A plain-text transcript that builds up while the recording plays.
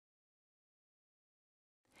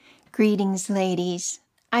Greetings, ladies.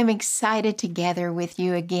 I'm excited to gather with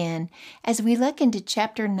you again as we look into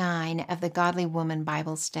Chapter 9 of the Godly Woman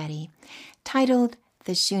Bible Study, titled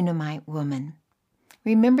The Shunammite Woman.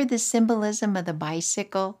 Remember the symbolism of the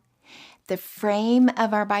bicycle? The frame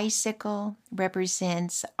of our bicycle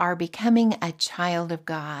represents our becoming a child of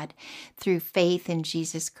God through faith in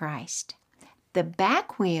Jesus Christ. The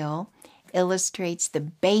back wheel illustrates the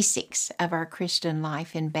basics of our Christian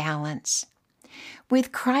life in balance.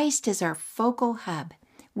 With Christ as our focal hub,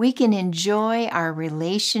 we can enjoy our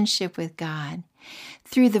relationship with God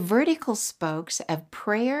through the vertical spokes of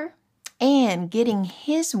prayer and getting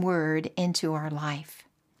His Word into our life.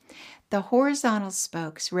 The horizontal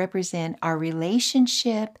spokes represent our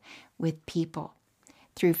relationship with people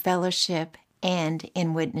through fellowship and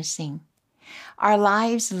in witnessing. Our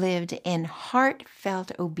lives lived in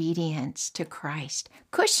heartfelt obedience to Christ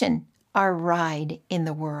cushion our ride in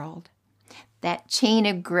the world. That chain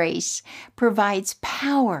of grace provides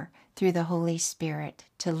power through the Holy Spirit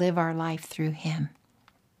to live our life through Him.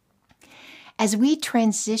 As we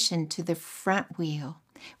transition to the front wheel,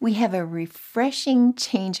 we have a refreshing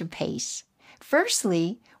change of pace.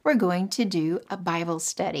 Firstly, we're going to do a Bible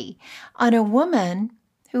study on a woman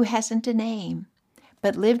who hasn't a name,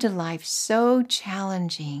 but lived a life so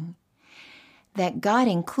challenging that God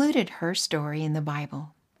included her story in the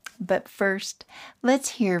Bible. But first, let's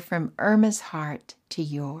hear from Irma's heart to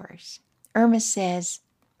yours. Irma says,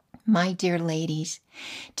 "My dear ladies,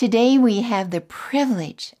 today we have the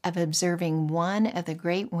privilege of observing one of the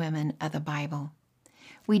great women of the Bible.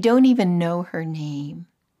 We don't even know her name.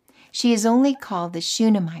 She is only called the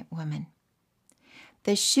Shunammite woman.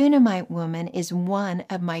 The Shunammite woman is one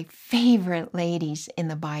of my favorite ladies in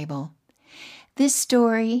the Bible. This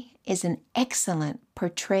story is an excellent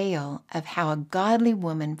portrayal of how a godly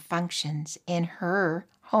woman functions in her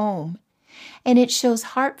home, and it shows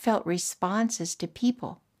heartfelt responses to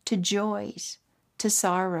people, to joys, to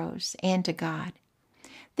sorrows, and to God.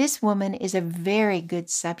 This woman is a very good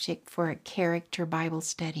subject for a character Bible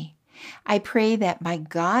study. I pray that by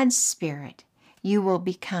God's Spirit, you will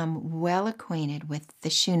become well acquainted with the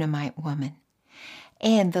Shunammite woman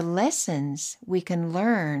and the lessons we can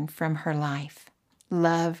learn from her life.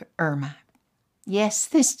 Love, Irma." Yes,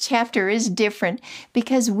 this chapter is different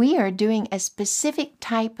because we are doing a specific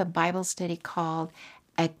type of Bible study called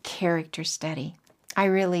a character study. I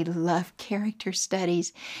really love character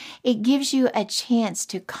studies. It gives you a chance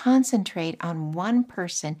to concentrate on one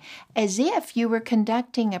person as if you were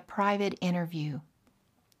conducting a private interview.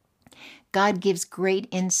 God gives great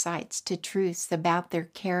insights to truths about their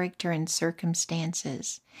character and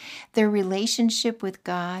circumstances, their relationship with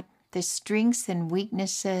God, the strengths and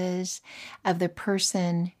weaknesses of the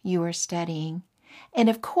person you are studying. And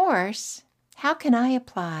of course, how can I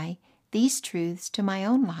apply these truths to my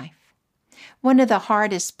own life? One of the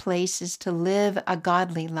hardest places to live a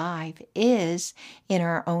godly life is in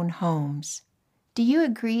our own homes. Do you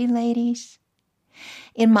agree, ladies?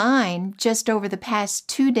 In mine, just over the past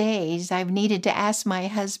 2 days, I've needed to ask my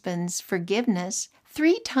husband's forgiveness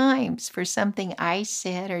 3 times for something I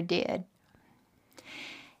said or did.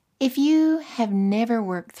 If you have never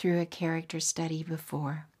worked through a character study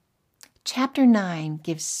before, Chapter 9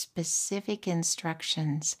 gives specific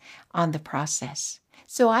instructions on the process.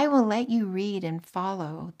 So I will let you read and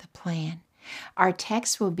follow the plan. Our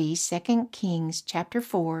text will be 2 Kings chapter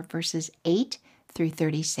 4, verses 8 through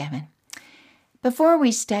 37. Before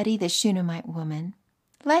we study the Shunammite woman,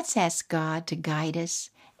 let's ask God to guide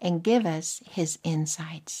us and give us His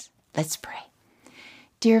insights. Let's pray.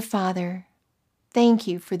 Dear Father, thank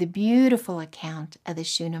you for the beautiful account of the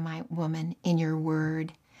Shunammite woman in your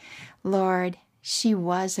word. Lord, she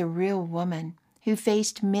was a real woman who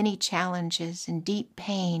faced many challenges and deep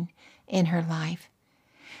pain in her life.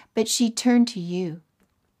 But she turned to you.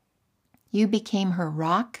 You became her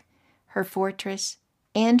rock, her fortress,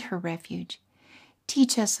 and her refuge.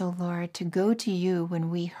 Teach us, O Lord, to go to you when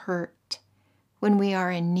we hurt, when we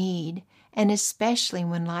are in need, and especially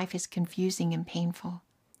when life is confusing and painful.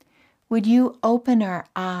 Would you open our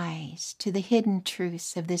eyes to the hidden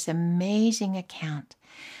truths of this amazing account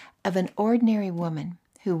of an ordinary woman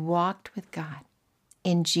who walked with God?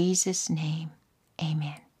 In Jesus' name,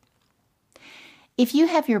 amen. If you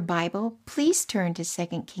have your Bible, please turn to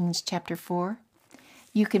 2 Kings chapter 4.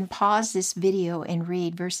 You can pause this video and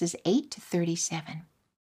read verses 8 to 37.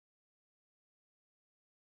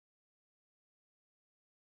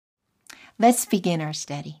 Let's begin our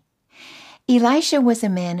study. Elisha was a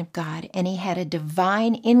man of God, and he had a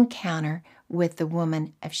divine encounter with the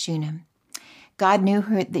woman of Shunem. God knew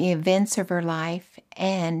the events of her life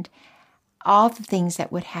and all the things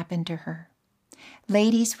that would happen to her.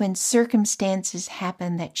 Ladies, when circumstances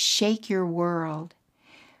happen that shake your world,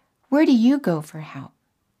 where do you go for help?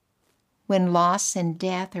 When loss and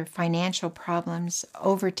death or financial problems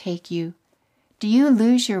overtake you, do you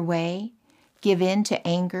lose your way, give in to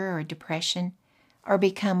anger or depression, or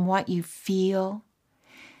become what you feel?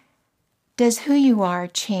 Does who you are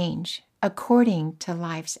change according to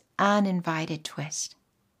life's uninvited twist?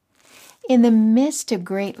 In the midst of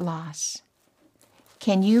great loss,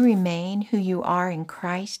 can you remain who you are in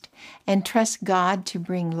Christ and trust God to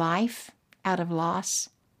bring life out of loss?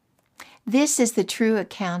 This is the true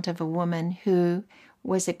account of a woman who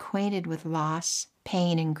was acquainted with loss,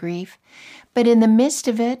 pain, and grief, but in the midst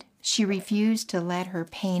of it, she refused to let her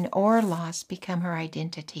pain or loss become her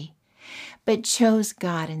identity, but chose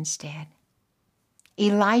God instead.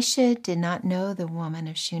 Elisha did not know the woman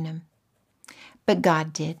of Shunem, but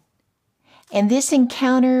God did. And this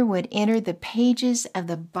encounter would enter the pages of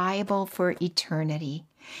the Bible for eternity.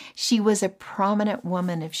 She was a prominent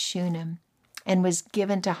woman of Shunem and was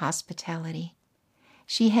given to hospitality.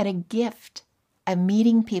 She had a gift of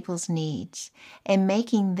meeting people's needs and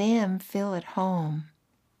making them feel at home.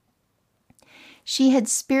 She had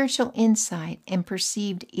spiritual insight and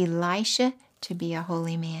perceived Elisha to be a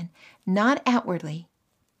holy man, not outwardly,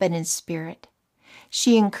 but in spirit.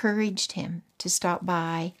 She encouraged him to stop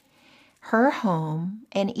by her home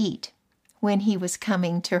and eat when he was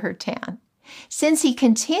coming to her town. Since he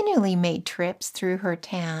continually made trips through her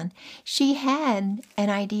town, she had an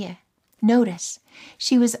idea. Notice,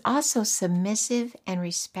 she was also submissive and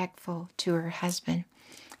respectful to her husband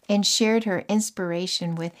and shared her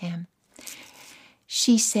inspiration with him.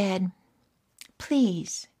 She said,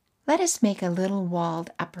 "Please, let us make a little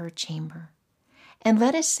walled upper chamber, and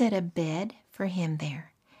let us set a bed for him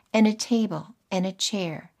there, and a table and a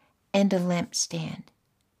chair and a lampstand.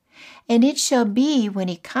 And it shall be when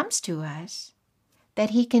he comes to us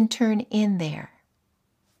that he can turn in there."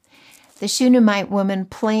 The Shunammite woman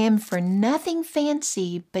planned for nothing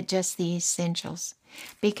fancy but just the essentials,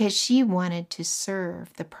 because she wanted to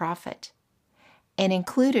serve the prophet and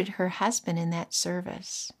included her husband in that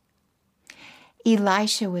service.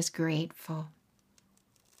 Elisha was grateful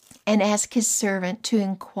and asked his servant to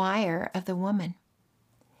inquire of the woman,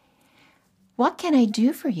 "What can I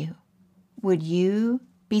do for you? Would you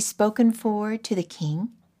be spoken for to the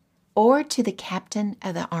king or to the captain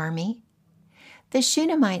of the army?" The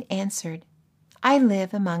Shunammite answered, "I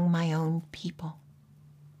live among my own people."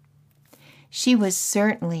 She was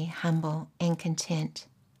certainly humble and content.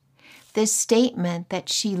 The statement that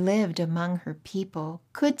she lived among her people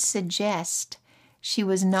could suggest she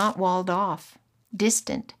was not walled off,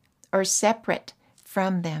 distant, or separate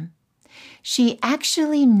from them. She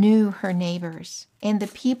actually knew her neighbors and the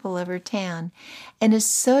people of her town and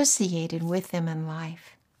associated with them in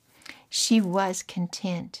life. She was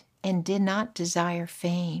content and did not desire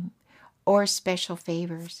fame or special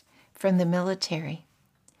favors from the military.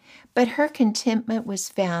 But her contentment was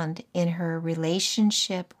found in her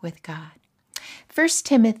relationship with God. 1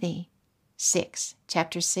 Timothy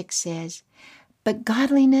chapter 6 says, "But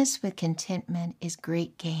godliness with contentment is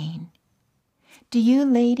great gain." Do you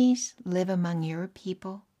ladies live among your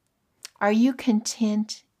people? Are you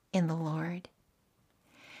content in the Lord?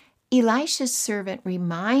 Elisha's servant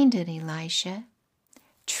reminded Elisha,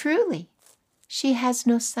 "Truly, she has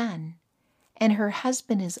no son, and her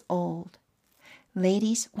husband is old."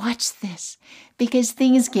 Ladies, watch this, because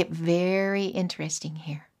things get very interesting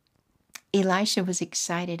here. Elisha was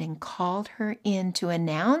excited and called her in to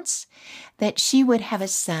announce that she would have a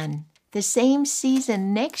son the same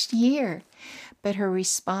season next year, but her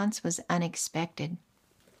response was unexpected.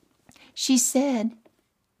 She said,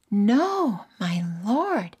 "No, my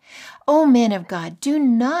Lord. O man of God, do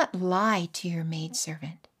not lie to your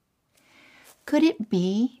maidservant." Could it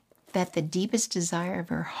be that the deepest desire of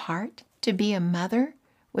her heart to be a mother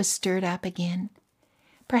was stirred up again?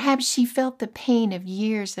 Perhaps she felt the pain of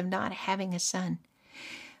years of not having a son.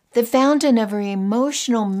 The fountain of her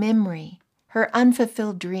emotional memory, her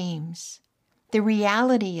unfulfilled dreams, the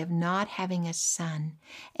reality of not having a son,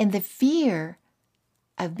 and the fear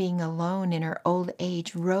of being alone in her old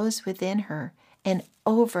age rose within her and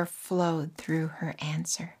overflowed through her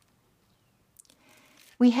answer.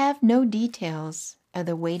 We have no details of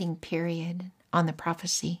the waiting period on the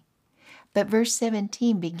prophecy, but verse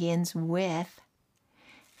 17 begins with,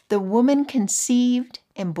 "The woman conceived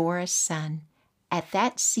and bore a son at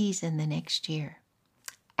that season the next year,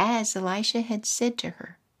 as Elisha had said to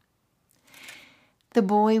her." The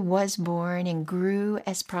boy was born and grew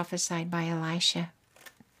as prophesied by Elisha,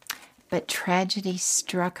 but tragedy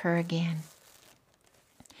struck her again.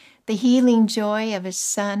 The healing joy of a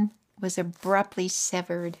son was abruptly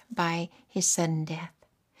severed by his sudden death.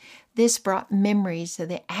 This brought memories of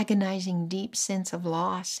the agonizing deep sense of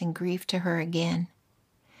loss and grief to her again.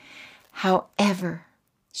 However,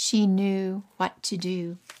 she knew what to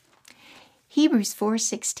do. Hebrews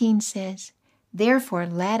 4:16 says, "Therefore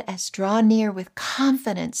let us draw near with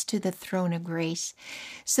confidence to the throne of grace,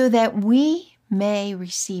 so that we may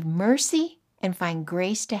receive mercy and find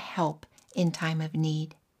grace to help in time of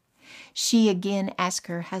need." She again asked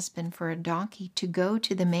her husband for a donkey to go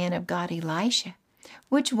to the man of God Elisha,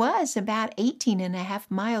 which was about 18.5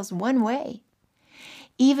 miles one way.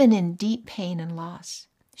 Even in deep pain and loss,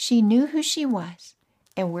 she knew who she was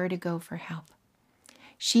and where to go for help.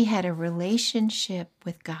 She had a relationship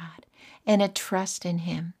with God and a trust in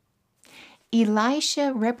Him.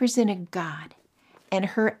 Elisha represented God, and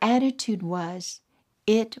her attitude was,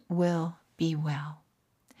 "It will be well."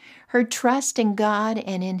 Her trust in God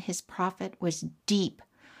and in His prophet was deep,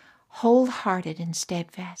 wholehearted, and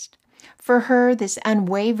steadfast. For her, this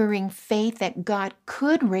unwavering faith that God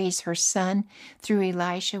could raise her son through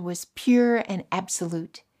Elisha was pure and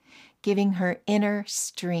absolute, giving her inner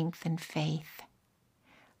strength and faith.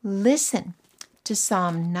 Listen to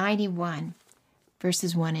Psalm 91,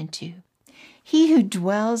 verses 1 and 2. "He who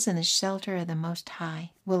dwells in the shelter of the Most High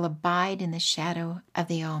will abide in the shadow of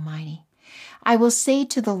the Almighty. I will say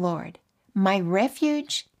to the Lord, my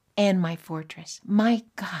refuge and my fortress, my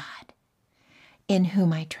God, in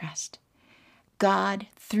whom I trust." God,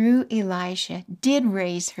 through Elisha, did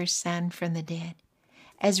raise her son from the dead,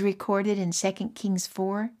 as recorded in 2 Kings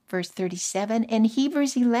 4, verse 37, and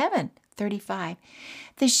Hebrews 11:35.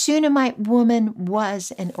 The Shunammite woman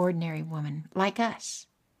was an ordinary woman, like us,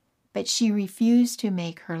 but she refused to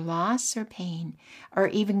make her loss or pain or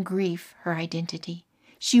even grief her identity.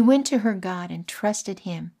 She went to her God and trusted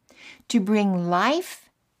Him to bring life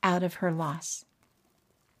out of her loss.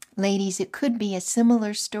 Ladies, it could be a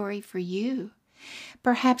similar story for you.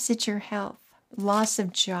 Perhaps it's your health, loss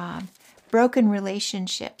of job, broken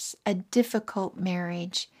relationships, a difficult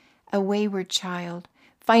marriage, a wayward child,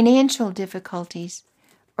 financial difficulties,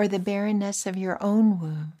 or the barrenness of your own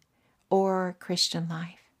womb or Christian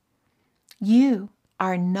life. You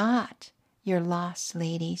are not your loss,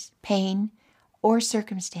 ladies, pain, or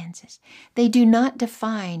circumstances. They do not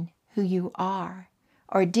define who you are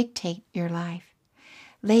or dictate your life.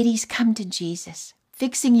 Ladies, come to Jesus,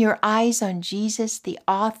 fixing your eyes on Jesus, the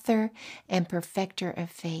author and perfecter of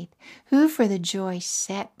faith, who for the joy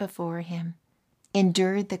set before Him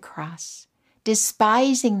endured the cross,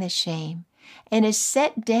 despising the shame, and is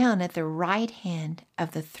set down at the right hand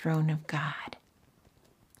of the throne of God.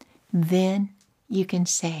 Then you can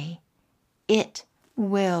say, "It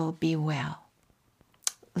will be well."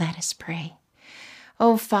 Let us pray.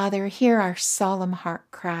 Oh, Father, hear our solemn heart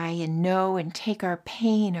cry and know and take our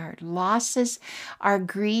pain, our losses, our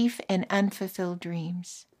grief, and unfulfilled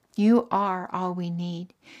dreams. You are all we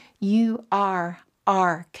need. You are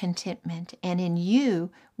our contentment, and in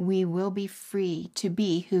you we will be free to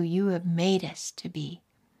be who you have made us to be.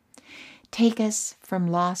 Take us from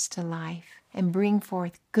loss to life and bring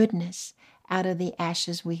forth goodness out of the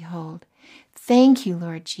ashes we hold. Thank you,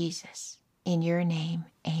 Lord Jesus. In your name,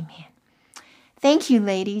 amen. Thank you,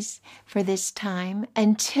 ladies, for this time.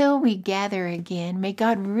 Until we gather again, may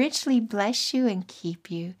God richly bless you and keep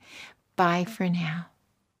you. Bye for now.